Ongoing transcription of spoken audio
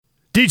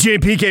DJ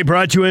and PK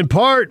brought to you in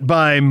part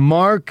by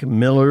Mark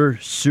Miller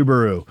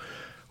Subaru.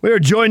 We are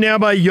joined now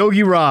by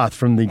Yogi Roth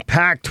from the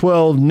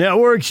Pac-12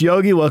 Networks.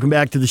 Yogi, welcome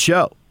back to the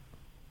show.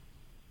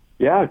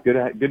 Yeah,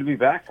 good to be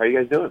back. How are you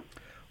guys doing?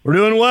 We're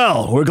doing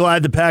well. We're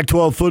glad the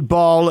Pac-12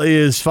 football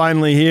is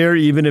finally here,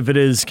 even if it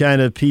is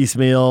kind of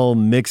piecemeal,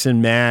 mix and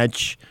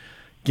match,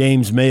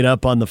 games made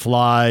up on the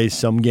fly.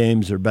 Some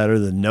games are better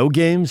than no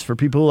games for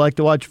people who like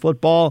to watch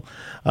football.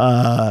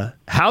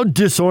 How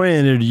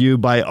disoriented are you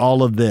by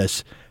all of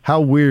this? How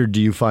weird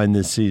do you find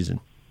this season?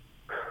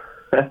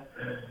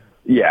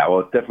 Yeah,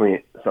 well, it's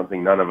definitely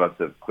something none of us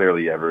have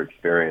clearly ever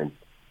experienced.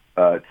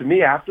 To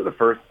me, after the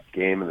first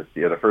game of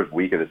the first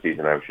week of the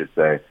season, I should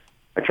say,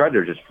 I tried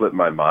to just flip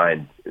my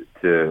mind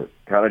to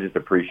kind of just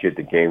appreciate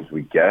the games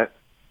we get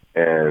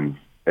and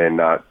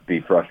not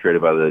be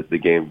frustrated by the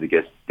games that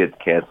gets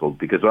canceled.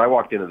 Because when I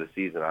walked into the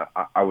season,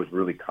 I was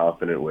really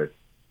confident with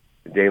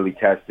the daily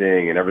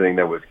testing and everything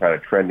that was kind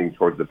of trending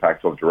towards the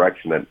Pac-12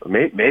 direction that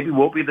maybe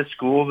we'll be the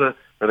school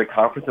or the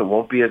conference that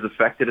won't be as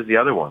affected as the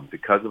other ones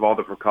because of all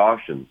the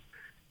precautions.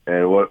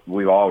 And what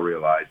we've all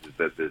realized is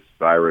that this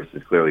virus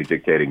is clearly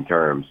dictating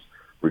terms,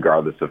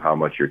 regardless of how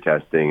much you're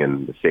testing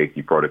and the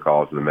safety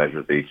protocols and the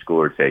measures that each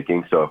school are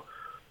taking. So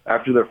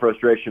after the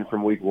frustration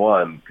from week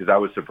one, because I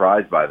was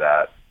surprised by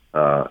that,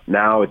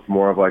 now it's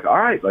more of like, all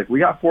right, like we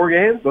got 4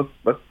 games,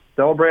 let's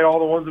celebrate all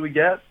the ones that we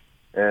get.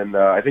 And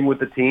I think with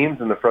the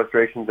teams and the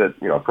frustrations that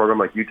a program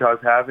like Utah is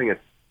having,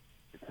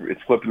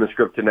 it's flipping the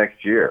script to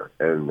next year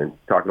and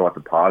talking about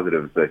the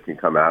positives that can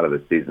come out of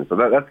this season. So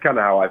that's kind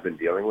of how I've been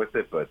dealing with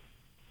it. But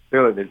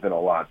clearly, there's been a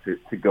lot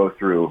to go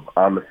through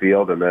on the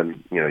field, and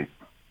then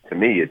to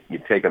me, you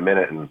take a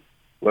minute and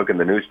look in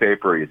the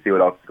newspaper, you see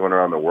what else is going on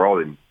around the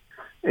world, and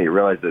you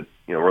realize that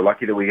we're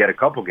lucky that we get a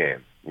couple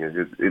games.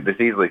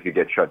 This easily could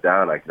get shut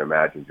down, I can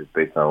imagine, just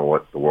based on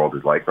what the world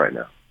is like right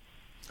now.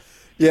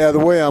 Yeah, the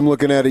way I'm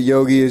looking at it,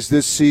 Yogi, is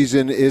this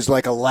season is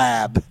like a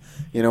lab.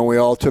 We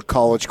all took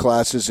college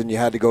classes, and you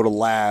had to go to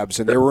labs,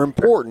 and they were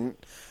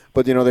important,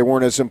 but, they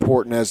weren't as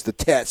important as the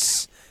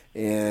tests.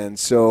 And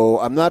so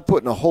I'm not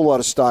putting a whole lot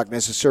of stock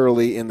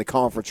necessarily in the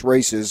conference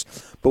races.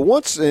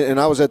 But and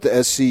I was at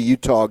the SC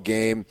Utah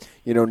game,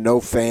 no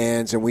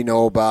fans, and we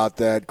know about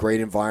that great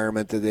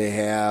environment that they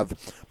have.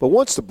 But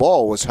once the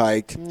ball was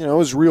hiked, it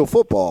was real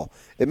football.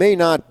 It may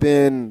not have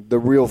been the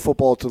real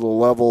football to the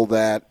level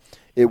that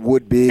it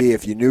would be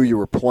if you knew you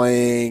were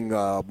playing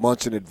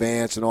months in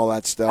advance and all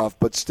that stuff.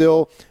 But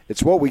still,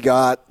 it's what we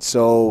got,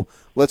 so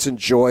let's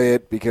enjoy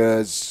it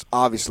because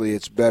obviously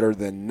it's better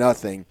than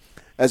nothing.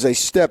 As I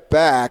step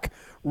back,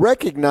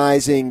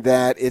 recognizing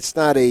that it's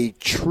not a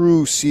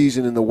true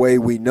season in the way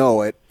we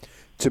know it,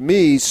 to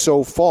me,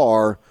 so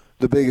far,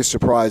 the biggest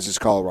surprise is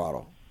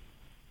Colorado.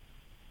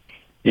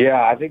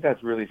 Yeah, I think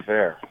that's really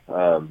fair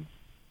on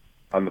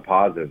the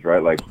positives,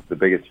 right? Like, the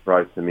biggest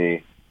surprise to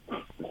me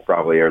is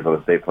probably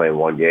Arizona State playing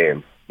one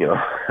game.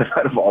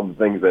 Out of all the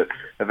things that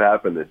have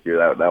happened this year,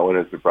 that one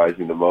has surprised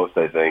me the most,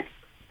 I think.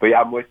 But,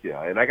 yeah, I'm with you.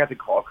 And I got to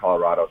call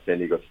Colorado, San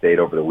Diego State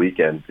over the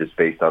weekend just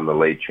based on the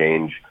late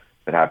change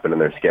that happened in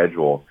their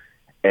schedule.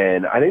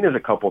 And I think there's a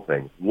couple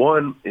things.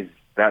 One is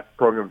that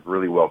program's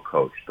really well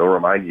coached. They'll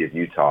remind you of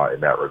Utah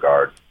in that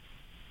regard.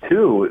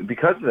 2,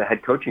 because of the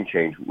head coaching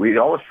change, we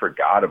almost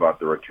forgot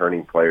about the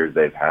returning players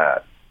they've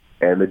had.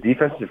 And the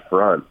defensive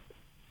front,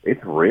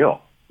 it's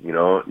real, and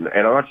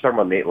I'm not just talking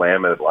about Nate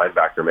Lamb as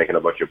linebacker making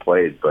a bunch of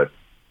plays, but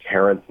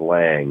Terrence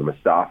Lang,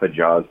 Mustafa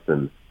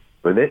Johnson.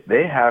 But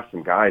they have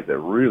some guys that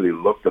really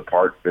look the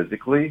part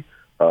physically,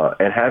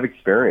 and have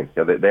experience.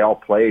 They all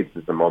played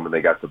since the moment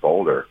they got to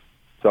Boulder.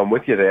 So I'm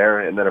with you there.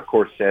 And then, of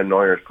course, Sam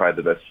Neuer is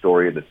probably the best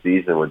story of the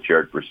season with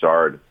Jarek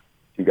Broussard,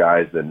 2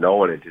 guys that no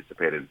one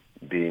anticipated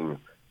being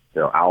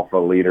alpha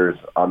leaders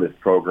on this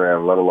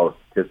program, let alone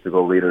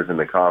statistical leaders in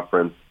the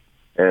conference.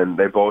 And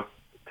they both,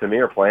 to me,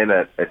 are playing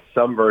at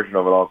some version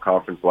of an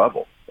all-conference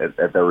level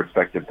at their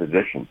respective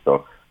positions.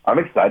 So I'm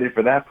excited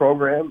for that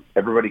program.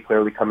 Everybody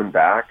clearly coming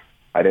back.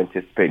 I'd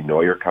anticipate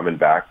Neuer coming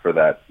back for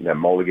that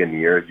mulligan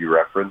year, as you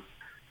referenced.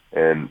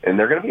 And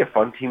they're going to be a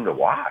fun team to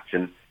watch.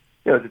 And,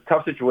 it's a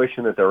tough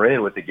situation that they're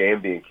in with the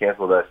game being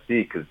canceled at SC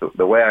because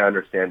the way I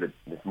understand it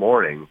this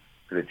morning,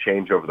 because it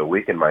changed over the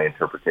weekend, my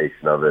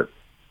interpretation of it,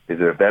 is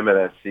that if them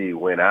and SC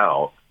win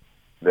out,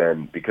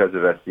 then because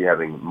of SC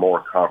having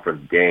more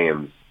conference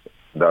games,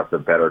 thus a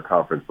better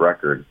conference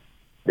record,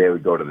 they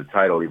would go to the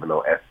title even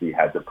though SC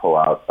had to pull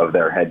out of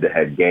their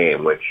head-to-head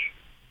game, which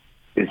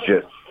is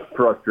just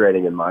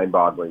frustrating and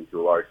mind-boggling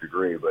to a large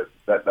degree. But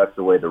that's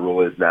the way the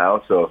rule is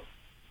now. So,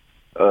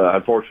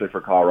 unfortunately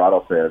for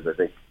Colorado fans, I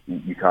think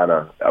you kind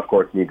of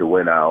course, need to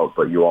win out,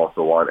 but you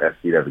also want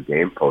SC to have a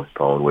game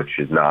postponed, which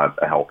is not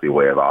a healthy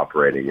way of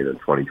operating in a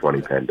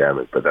 2020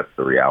 pandemic, but that's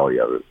the reality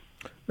of it.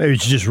 Maybe you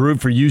should just root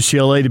for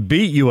UCLA to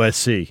beat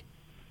USC.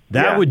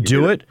 That would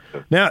do it.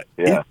 Now,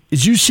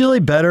 is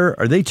UCLA better?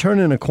 Are they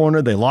turning a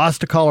corner? They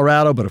lost to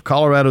Colorado, but if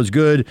Colorado's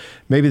good,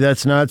 maybe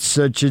that's not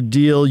such a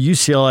deal.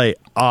 UCLA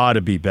ought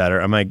to be better.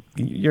 I'm like,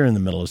 you're in the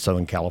middle of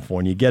Southern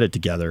California. Get it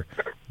together.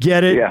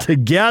 Get it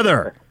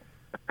together.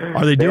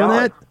 Are they doing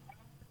that?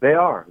 They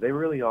are. They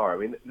really are. I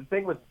mean, the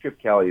thing with Chip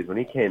Kelly is when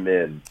he came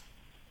in,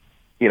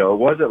 it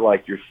wasn't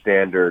like your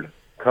standard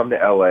come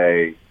to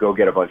L.A., go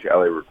get a bunch of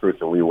L.A.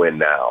 recruits, and we win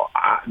now.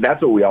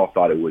 That's what we all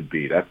thought it would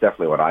be. That's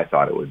definitely what I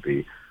thought it would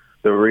be.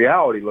 The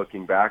reality,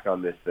 looking back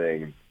on this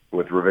thing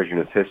with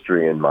revisionist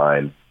history in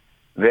mind,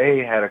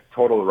 they had a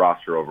total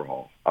roster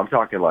overhaul. I'm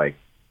talking like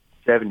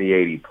 70,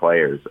 80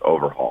 players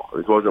overhaul.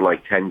 This wasn't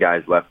like 10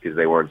 guys left because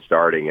they weren't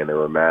starting and they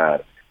were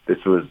mad.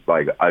 This was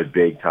like a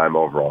big-time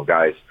overhaul.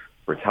 Guys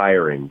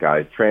retiring,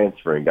 guys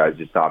transferring, guys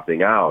just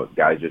opting out,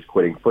 guys just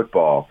quitting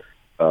football,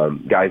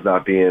 guys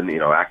not being,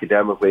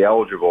 academically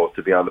eligible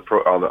to be on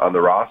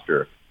the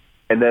roster.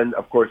 And then,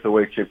 of course, the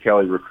way Chip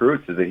Kelly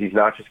recruits is that he's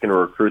not just going to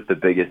recruit the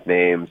biggest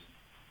names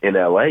in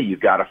L.A.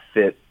 You've got to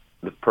fit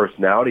the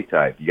personality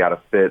type. You got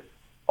to fit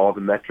all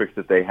the metrics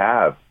that they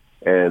have.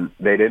 And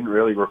they didn't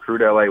really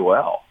recruit L.A.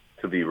 well,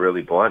 to be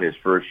really blunt, his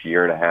first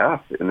year and a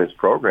half in this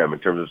program in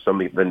terms of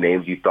some of the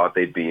names you thought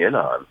they'd be in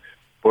on.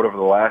 But over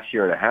the last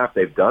year and a half,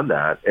 they've done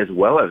that, as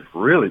well as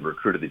really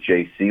recruited the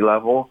JC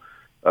level,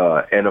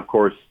 and, of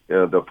course,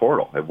 the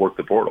portal. They've worked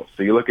the portal.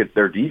 So you look at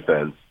their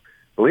defense,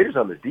 the leaders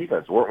on this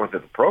defense weren't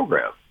within the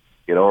program,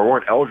 or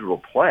weren't eligible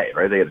to play,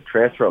 right? They had a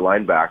transfer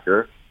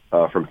linebacker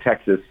from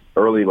Texas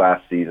early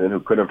last season who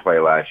couldn't play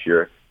last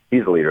year.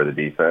 He's the leader of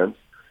the defense.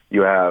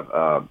 You have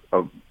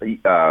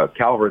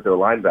Calvert, their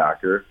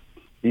linebacker.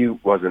 He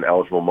wasn't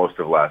eligible most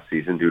of last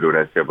season due to an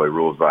NCAA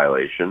rules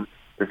violation.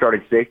 Their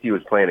starting safety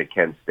was playing at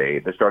Kent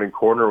State. Their starting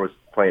corner was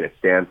playing at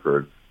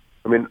Stanford.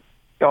 I mean,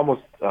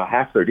 almost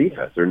half their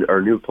defense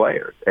are new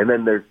players. And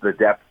then there's the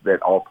depth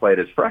that all played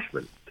as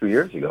freshmen 2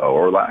 years ago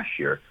or last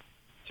year.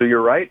 So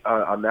you're right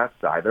on that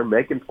side. They're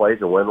making plays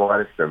and winning the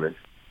line of scrimmage.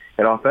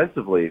 And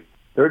offensively,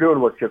 they're doing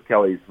what Chip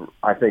Kelly's,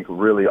 I think,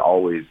 really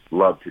always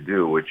loved to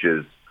do, which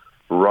is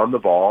run the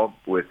ball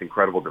with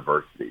incredible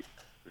diversity.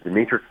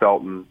 Demetric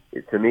Felton,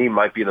 to me,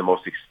 might be the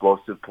most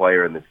explosive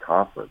player in this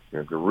conference.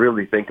 To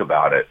really think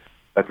about it,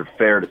 that's a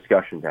fair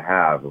discussion to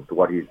have of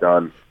what he's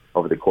done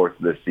over the course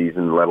of this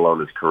season, let alone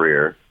his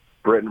career.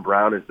 Britton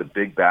Brown is the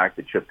big back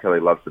that Chip Kelly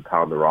loves to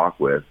pound the rock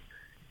with.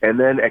 And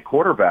then at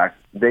quarterback,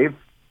 they've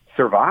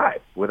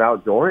survived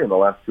without Dorian the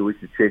last 2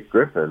 weeks of Chase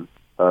Griffin.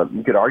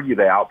 You could argue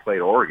they outplayed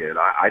Oregon.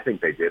 I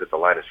think they did at the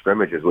line of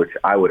scrimmages, which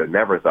I would have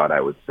never thought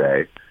I would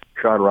say.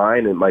 Sean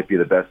Ryan, it might be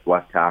the best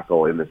left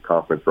tackle in this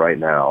conference right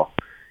now.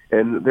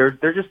 And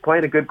they're just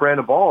playing a good brand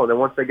of ball. And then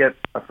once they get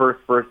a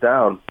first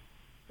down,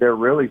 they're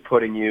really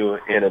putting you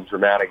in a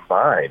dramatic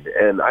bind.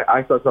 And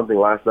I saw something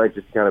last night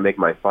just to kind of make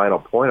my final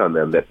point on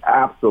them that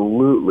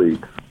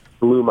absolutely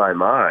blew my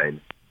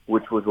mind,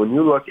 which was when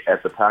you look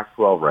at the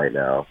Pac-12 right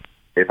now,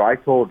 if I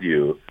told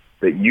you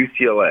that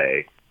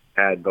UCLA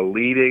had the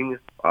leading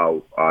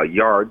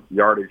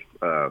yardage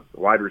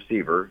wide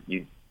receiver,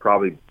 you'd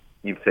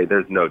say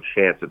there's no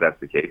chance that that's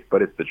the case,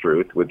 but it's the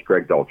truth with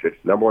Greg Dulcich,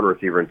 number one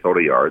receiver in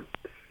total yards,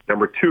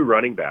 number two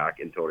running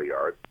back in total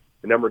yards,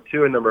 and number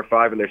 2 and number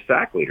 5 in their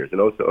sack leaders,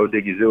 and also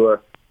Odigizua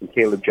and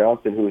Caleb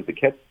Johnson, who is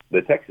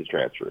the Texas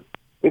transfer.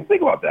 I mean,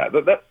 think about that.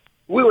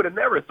 We would have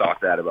never thought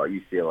that about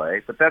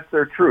UCLA, but that's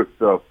their truth.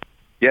 So,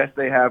 yes,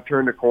 they have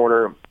turned a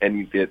corner,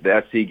 and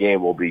the SC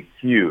game will be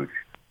huge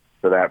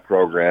for that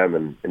program,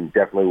 and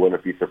definitely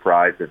wouldn't be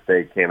surprised if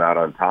they came out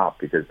on top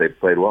because they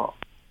played well.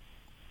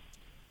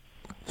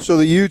 So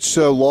the Utes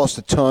lost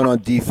a ton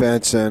on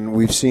defense, and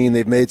we've seen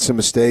they've made some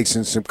mistakes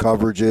in some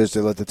coverages. They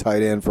let the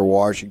tight end for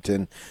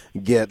Washington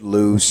get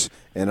loose.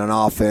 And on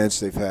offense,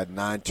 they've had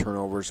 9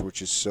 turnovers,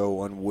 which is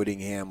so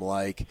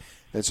un-Whittingham-like.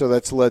 And so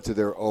that's led to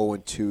their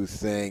 0-2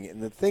 thing.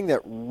 And the thing that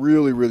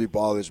really, really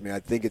bothers me, I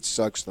think it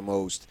sucks the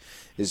most,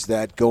 is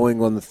that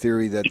going on the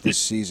theory that this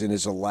season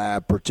is a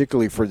lab,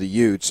 particularly for the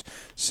Utes,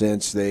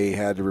 since they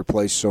had to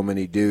replace so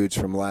many dudes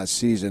from last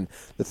season.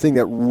 The thing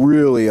that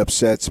really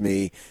upsets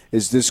me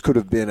is this could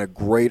have been a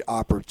great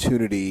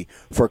opportunity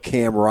for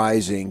Cam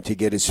Rising to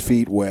get his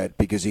feet wet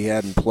because he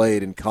hadn't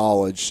played in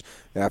college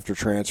after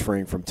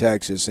transferring from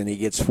Texas, and he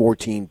gets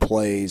 14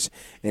 plays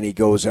and he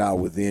goes out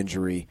with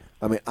injury.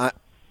 I mean,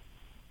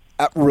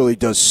 that really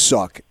does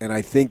suck, and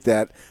I think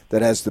that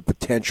has the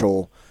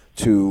potential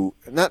to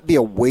not be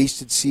a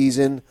wasted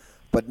season,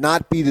 but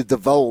not be the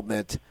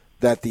development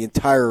that the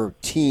entire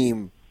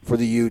team for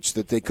the Utes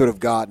that they could have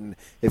gotten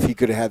if he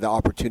could have had the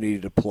opportunity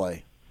to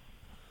play.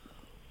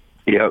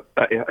 Yeah,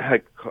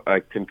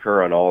 I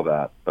concur on all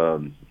that.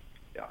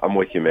 I'm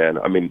with you, man.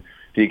 I mean,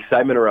 the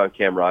excitement around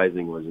Cam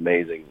Rising was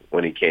amazing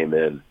when he came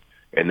in,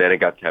 and then it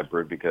got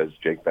tempered because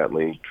Jake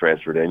Bentley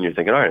transferred in. You're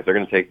thinking, all right, if they're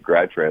going to take a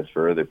grad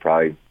transfer, they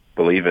probably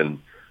believe in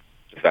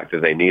the fact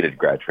that they needed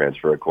grad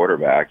transfer at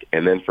quarterback.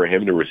 And then for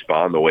him to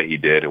respond the way he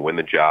did and win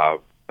the job,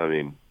 I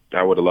mean,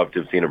 I would have loved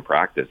to have seen him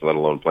practice, let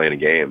alone play in a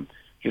game,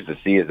 just to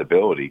see his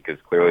ability, because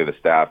clearly the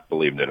staff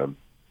believed in him.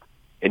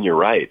 And you're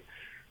right.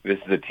 This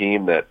is a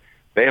team that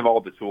they have all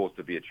the tools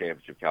to be a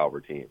championship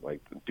caliber team. Like,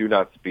 do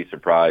not be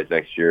surprised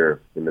next year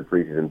in the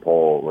preseason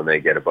poll when they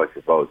get a bunch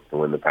of votes to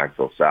win the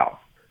Pac-12 South.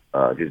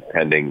 Just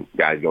pending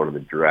guys going to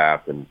the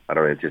draft, and I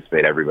don't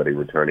anticipate everybody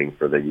returning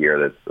for the year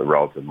that's a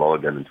relative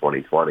mulligan in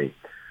 2020.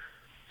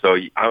 So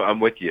I'm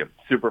with you.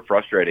 Super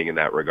frustrating in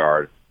that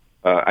regard.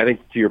 I think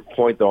to your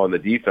point, though, on the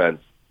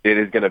defense, it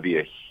is going to be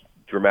a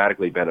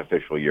dramatically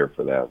beneficial year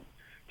for them.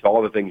 To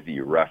all the things that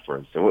you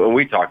referenced. And when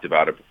we talked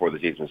about it before the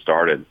season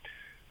started,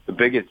 the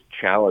biggest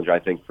challenge, I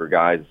think, for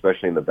guys,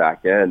 especially in the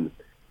back end,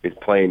 is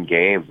playing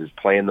games, is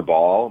playing the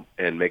ball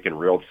and making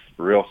real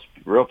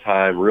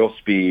time, real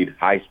speed,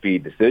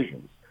 high-speed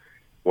decisions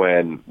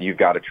when you've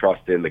got to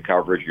trust in the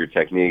coverage, your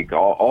technique,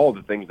 all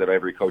the things that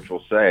every coach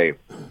will say.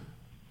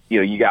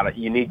 You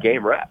need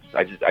game reps.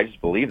 I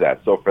just believe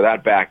that. So for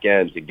that back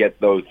end to get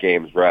those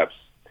games reps,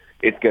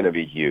 it's going to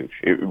be huge.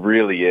 It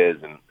really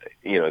is. And,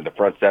 the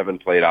front seven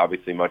played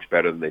obviously much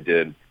better than they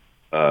did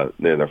in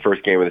their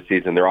first game of the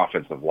season. Their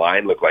offensive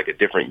line looked like a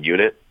different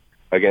unit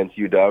against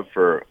UW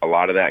for a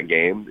lot of that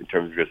game in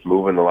terms of just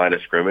moving the line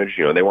of scrimmage.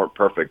 They weren't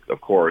perfect,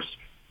 of course,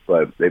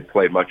 but they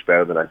played much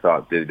better than I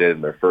thought they did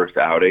in their first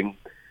outing.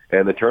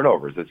 And the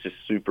turnovers, it's just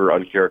super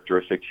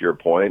uncharacteristic to your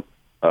point.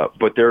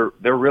 But they're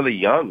really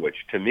young,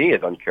 which to me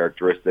is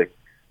uncharacteristic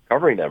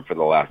covering them for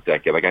the last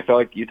decade. I feel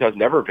like Utah's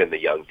never been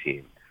the young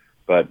team,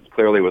 but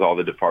clearly with all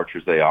the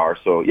departures they are.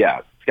 So,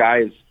 yeah,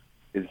 sky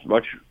is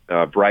much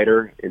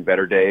brighter in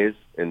better days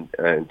in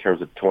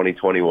terms of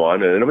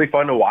 2021. And it'll be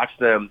fun to watch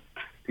them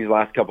these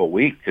last couple of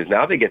weeks because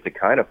now they get to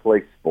kind of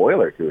play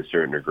spoiler to a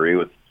certain degree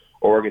with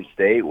Oregon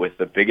State, with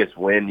the biggest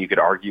win you could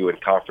argue in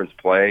conference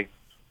play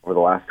over the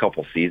last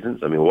couple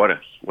seasons. I mean, what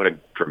a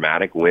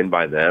dramatic win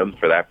by them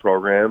for that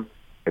program.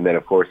 And then,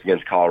 of course,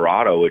 against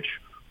Colorado, which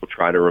will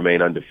try to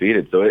remain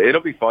undefeated. So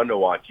it'll be fun to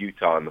watch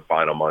Utah in the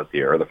final month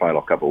here, or the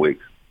final couple of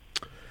weeks.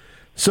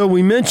 So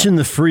we mentioned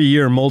the free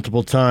year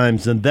multiple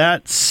times, and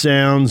that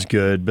sounds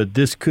good, but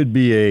this could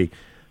be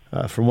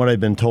from what I've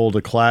been told,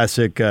 a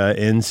classic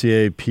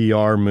NCAA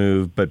PR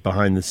move, but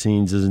behind the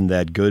scenes isn't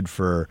that good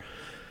for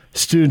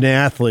student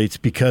athletes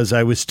because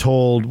I was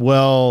told,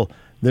 well,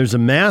 there's a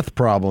math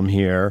problem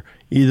here.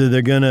 Either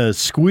they're going to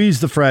squeeze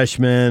the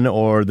freshmen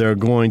or they're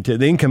going to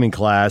the incoming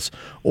class,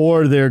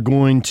 or they're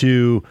going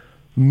to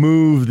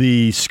move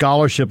the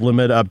scholarship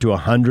limit up to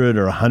 100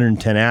 or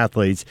 110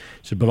 athletes.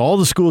 So, but all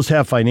the schools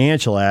have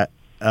financial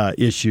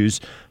issues,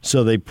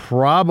 so they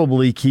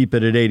probably keep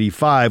it at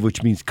 85,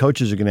 which means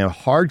coaches are going to have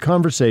hard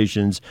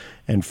conversations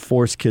and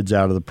force kids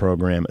out of the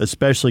program,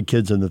 especially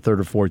kids in the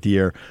third or fourth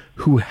year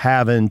who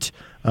haven't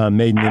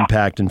made an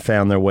impact and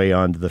found their way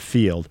onto the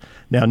field.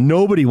 Now,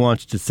 nobody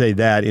wants to say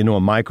that into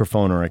a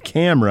microphone or a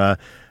camera,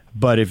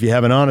 but if you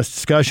have an honest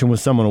discussion with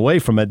someone away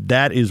from it,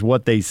 that is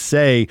what they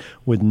say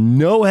with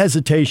no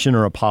hesitation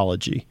or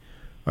apology.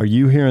 Are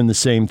you hearing the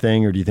same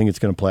thing, or do you think it's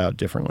going to play out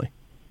differently?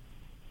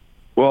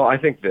 Well, I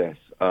think this,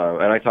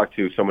 and I talked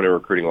to someone in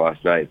recruiting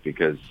last night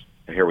because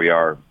here we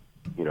are,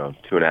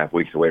 2.5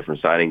 weeks away from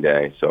signing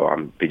day, so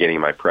I'm beginning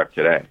my prep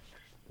today,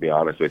 to be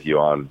honest with you,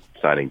 on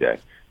signing day.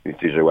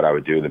 It's usually what I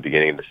would do in the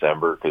beginning of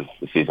December because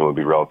the season would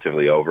be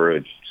relatively over.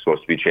 It's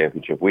supposed to be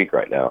championship week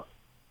right now.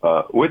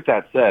 With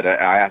that said,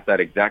 I asked that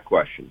exact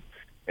question.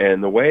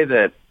 And the way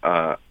that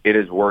it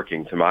is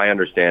working, to my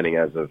understanding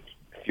as of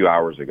a few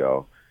hours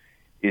ago,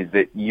 is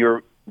that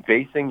you're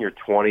basing your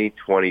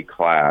 2020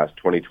 class,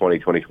 2020,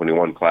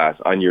 2021 class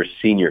on your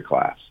senior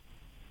class.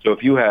 So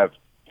if you have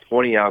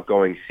 20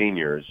 outgoing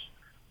seniors,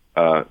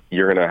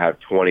 you're going to have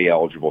 20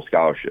 eligible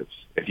scholarships.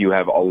 If you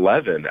have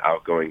 11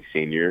 outgoing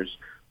seniors,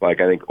 like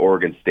I think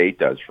Oregon State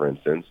does, for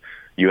instance,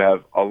 you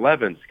have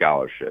 11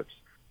 scholarships,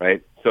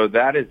 right? So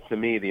that is, to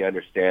me, the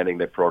understanding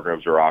that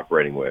programs are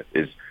operating with,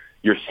 is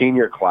your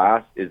senior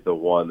class is the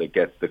one that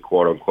gets the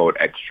quote-unquote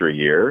extra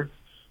year.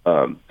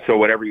 So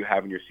whatever you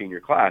have in your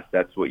senior class,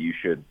 that's what you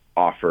should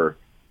offer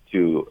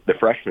to the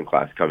freshman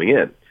class coming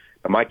in.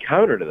 Now, my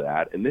counter to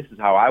that, and this is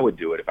how I would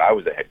do it if I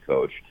was a head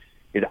coach,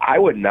 is I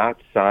would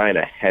not sign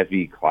a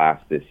heavy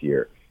class this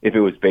year if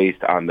it was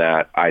based on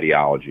that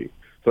ideology.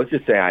 So let's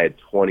just say I had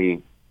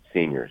 20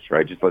 seniors,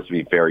 right? Just let's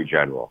be very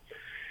general.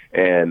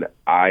 And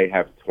I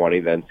have 20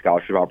 then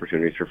scholarship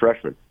opportunities for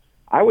freshmen.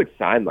 I would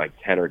sign like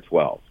 10 or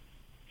 12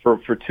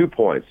 for 2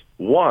 points.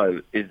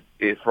 One is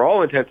for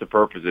all intents and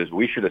purposes,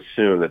 we should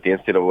assume that the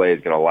NCAA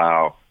is going to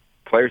allow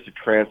players to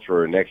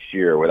transfer next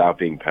year without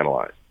being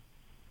penalized.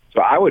 So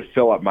I would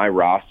fill up my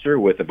roster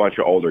with a bunch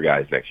of older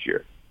guys next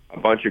year, a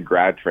bunch of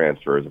grad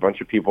transfers, a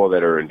bunch of people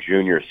that are in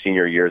junior,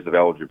 senior years of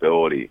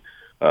eligibility,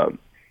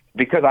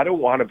 because I don't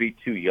want to be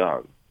too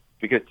young.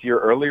 Because to your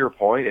earlier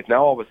point, if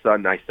now all of a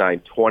sudden I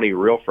signed 20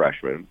 real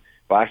freshmen,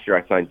 last year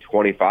I signed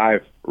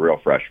 25 real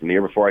freshmen, the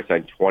year before I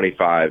signed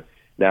 25,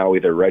 now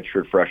either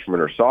redshirt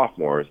freshmen or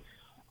sophomores,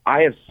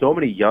 I have so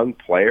many young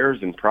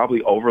players and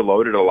probably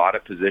overloaded a lot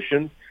of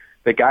positions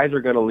that guys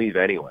are going to leave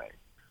anyway.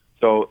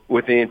 So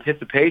with the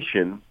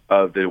anticipation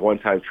of the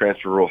one-time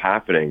transfer rule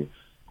happening,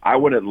 I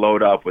wouldn't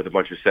load up with a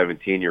bunch of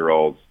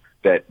 17-year-olds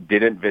that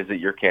didn't visit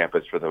your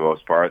campus for the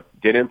most part,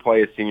 didn't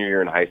play a senior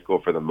year in high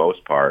school for the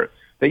most part,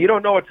 that you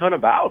don't know a ton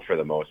about for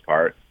the most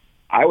part.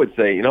 I would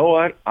say, you know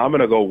what, I'm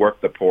going to go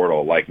work the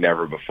portal like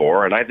never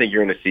before, and I think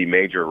you're going to see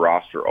major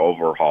roster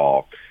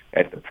overhaul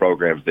at the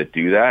programs that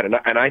do that. And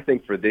I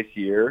think for this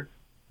year,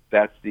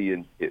 that's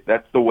the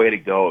way to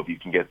go if you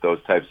can get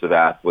those types of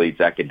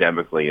athletes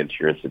academically into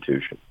your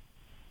institution.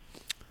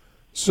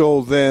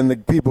 So then the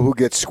people who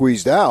get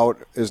squeezed out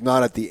is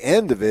not at the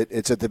end of it,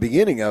 it's at the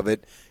beginning of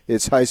it.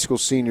 It's high school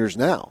seniors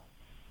now.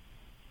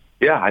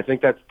 Yeah, I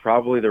think that's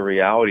probably the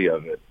reality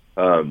of it.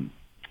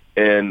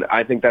 And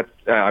I think that's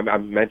I'm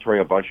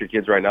mentoring a bunch of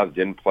kids right now that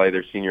didn't play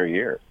their senior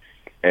year.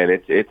 And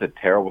it's a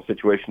terrible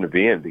situation to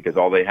be in because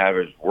all they have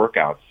is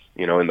workouts,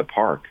 in the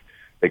park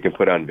they can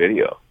put on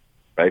video,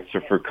 right? So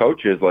for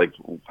coaches, like,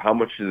 how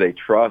much do they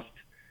trust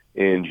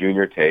in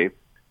junior tape?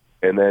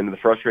 And then the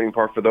frustrating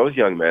part for those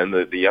young men,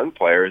 the young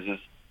players,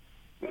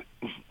 is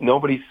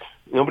nobody's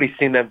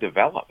seen them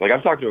develop. Like,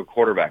 I'm talking to a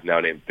quarterback now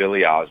named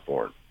Billy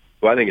Osborne,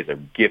 who I think is a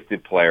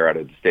gifted player out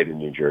of the state of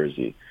New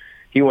Jersey.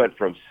 He went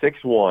from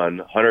 6'1",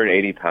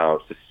 180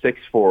 pounds to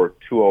 6'4",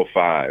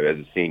 205 as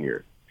a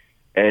senior.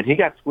 And he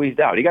got squeezed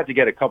out. He got to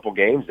get a couple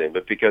games in,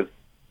 but because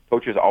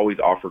coaches always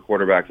offer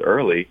quarterbacks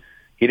early,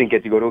 he didn't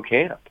get to go to a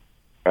camp,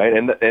 right?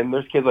 And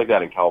there's kids like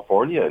that in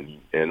California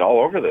and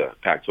all over the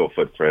Pac-12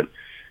 footprint.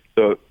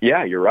 So,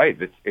 yeah, you're right.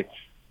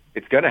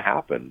 It's going to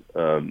happen.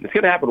 It's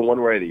going to happen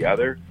one way or the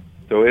other.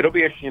 So it'll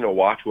be interesting to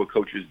watch what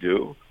coaches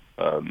do,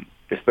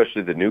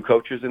 especially the new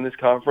coaches in this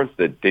conference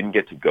that didn't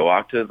get to go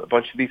out to a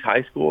bunch of these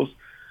high schools.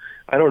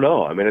 I don't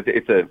know. I mean,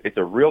 it's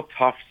a real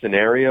tough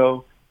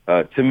scenario.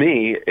 To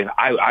me,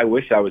 I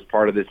wish I was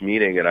part of this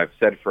meeting, and I've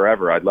said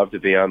forever I'd love to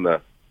be on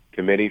the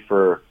committee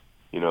for,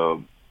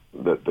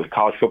 the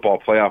college football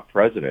playoff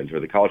president or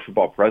the college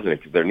football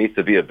president, because there needs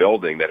to be a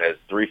building that has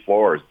 3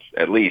 floors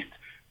at least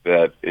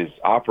that is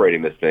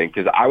operating this thing,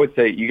 because I would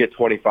say you get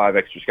 25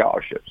 extra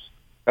scholarships.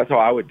 That's how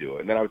I would do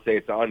it. And then I would say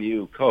it's on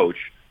you, coach,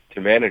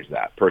 to manage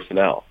that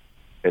personnel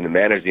and to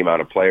manage the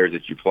amount of players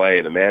that you play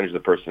and to manage the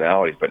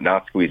personalities, but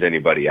not squeeze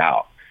anybody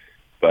out.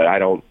 But I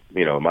don't,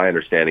 my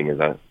understanding is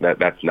that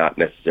that's not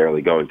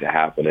necessarily going to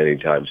happen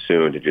anytime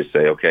soon, to just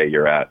say, okay,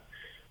 you're at,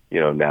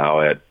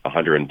 now at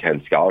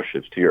 110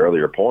 scholarships. To your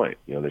earlier point,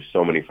 there's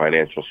so many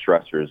financial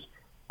stressors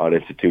on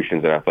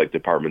institutions and athletic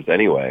departments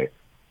anyway.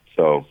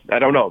 So I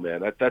don't know,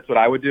 man. That's what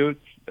I would do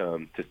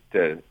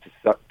to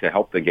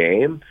help the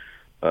game,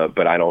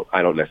 but I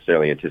don't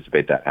necessarily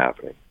anticipate that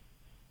happening.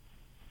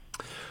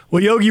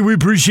 Well, Yogi, we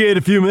appreciate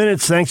a few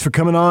minutes. Thanks for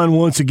coming on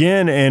once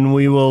again, and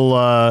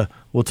we'll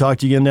talk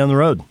to you again down the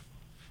road.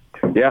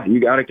 Yeah, you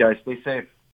got it, guys. Stay safe.